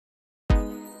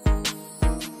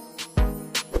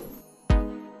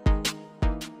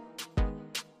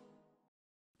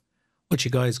Right,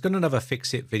 you guys, got another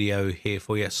fix it video here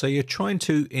for you. So you're trying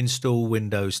to install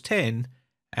Windows 10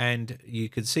 and you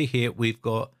can see here we've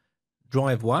got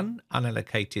drive 1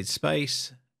 unallocated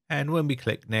space, and when we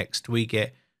click next we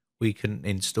can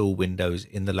install Windows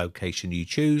in the location you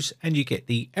choose, and you get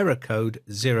the error code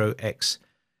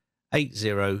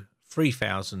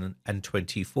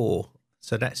 0x803024.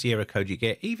 So that's the error code you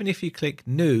get. Even if you click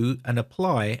new and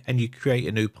apply and you create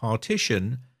a new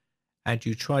partition and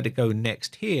you try to go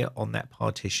next here on that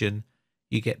partition,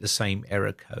 you get the same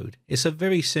error code. It's a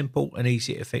very simple and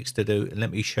easy to fix to do, and let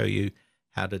me show you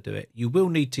how to do it. You will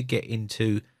need to get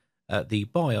into the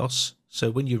BIOS.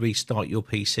 So when you restart your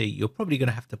PC, you're probably going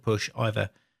to have to push either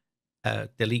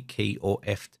delete key or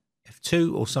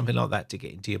F2 or something like that to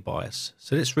get into your BIOS.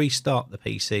 So let's restart the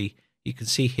PC. You can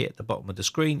see here at the bottom of the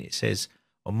screen it says,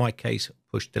 on my case,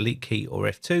 push delete key or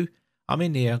F2. I'm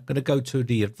in here, I'm going to go to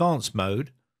the advanced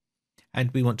mode, and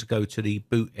we want to go to the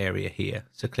boot area here.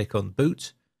 So click on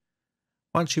boot.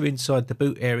 Once you're inside the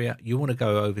boot area, you want to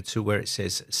go over to where it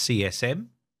says CSM.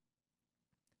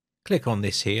 Click on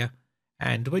this here,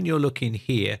 and when you're looking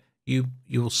here,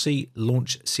 you'll see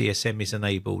launch CSM is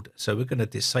enabled. So we're going to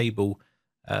disable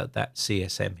that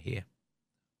CSM here.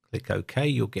 Click OK.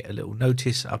 You'll get a little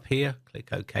notice up here.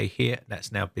 Click OK here.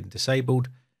 That's now been disabled.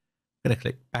 I'm going to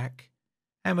click back,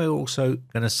 and we're also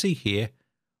going to see here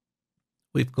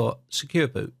we've got Secure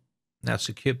Boot. Now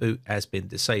Secure Boot has been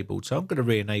disabled, so I'm going to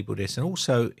re-enable this, and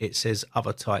also it says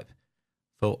other type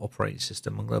for operating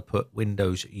system. I'm going to put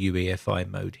Windows UEFI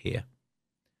mode here.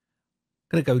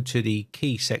 I'm going to go to the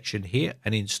key section here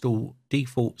and install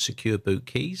default Secure Boot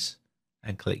keys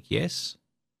and click yes.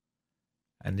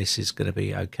 And this is going to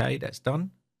be okay, that's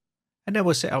done. And now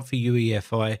we're set up for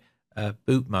UEFI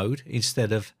boot mode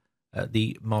instead of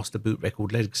the master boot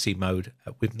record legacy mode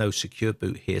with no secure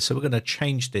boot here. So we're going to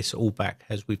change this all back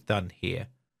as we've done here.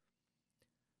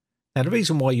 Now the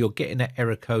reason why you're getting that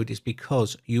error code is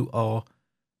because you are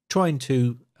trying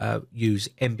to use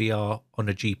MBR on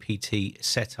a GPT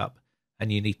setup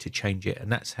and you need to change it, and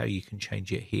that's how you can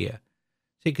change it here.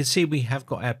 So you can see we have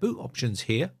got our boot options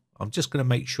here. I'm just going to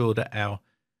make sure that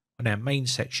on our main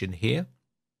section here, I'm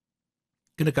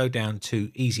going to go down to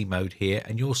easy mode here,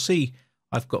 and you'll see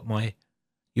I've got my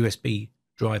USB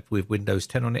drive with Windows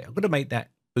 10 on it. I'm going to make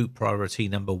that boot priority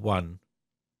number 1.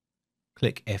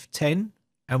 Click F10,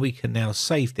 and we can now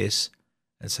save this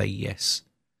and say yes.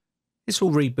 This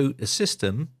will reboot the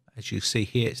system. As you see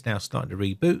here, it's now starting to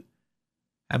reboot,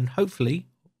 and hopefully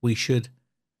we should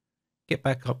get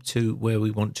back up to where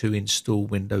we want to install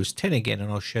Windows 10 again,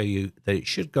 and I'll show you that it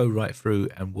should go right through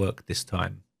and work this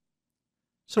time.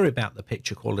 Sorry about the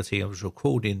picture quality. I was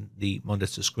recording the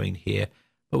monitor screen here,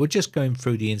 but we're just going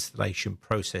through the installation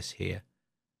process here.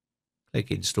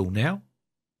 Click install now,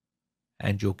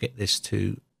 and you'll get this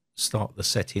to start the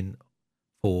setting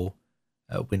for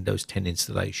Windows 10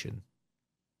 installation.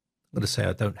 I'm going to say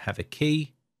I don't have a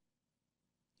key.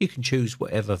 You can choose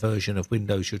whatever version of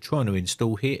Windows you're trying to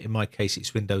install here. In my case,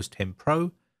 it's Windows 10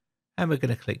 Pro, and we're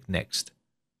going to click next.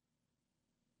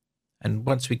 And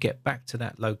once we get back to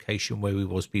that location where we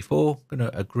was before, I'm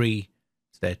going to agree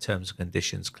to their terms and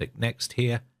conditions. Click next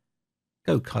here,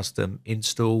 go custom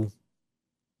install.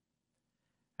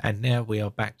 And now we are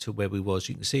back to where we was.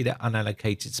 You can see that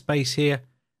unallocated space here.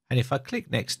 And if I click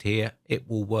next here, it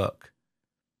will work.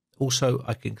 Also,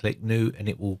 I can click new and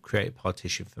it will create a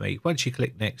partition for me. Once you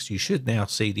click next, you should now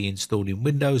see the installing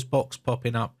Windows box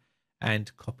popping up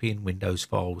and copying Windows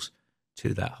files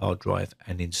to that hard drive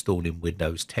and installing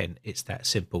Windows 10. It's that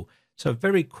simple. So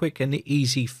very quick and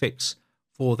easy fix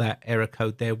for that error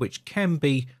code there, which can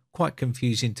be quite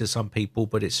confusing to some people,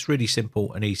 but it's really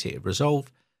simple and easy to resolve.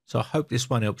 So I hope this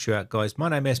one helps you out, guys. My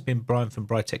name has been Brian from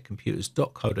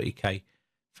briteccomputers.co.uk.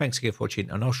 Thanks again for watching,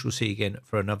 and I shall see you again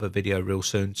for another video real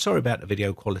soon. Sorry about the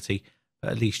video quality,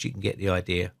 but at least you can get the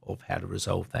idea of how to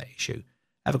resolve that issue.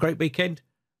 Have a great weekend.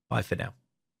 Bye for now.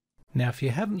 Now, if you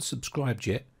haven't subscribed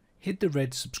yet, hit the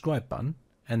red subscribe button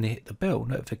and then hit the bell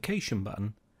notification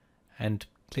button and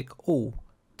click all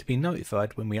to be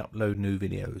notified when we upload new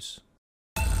videos.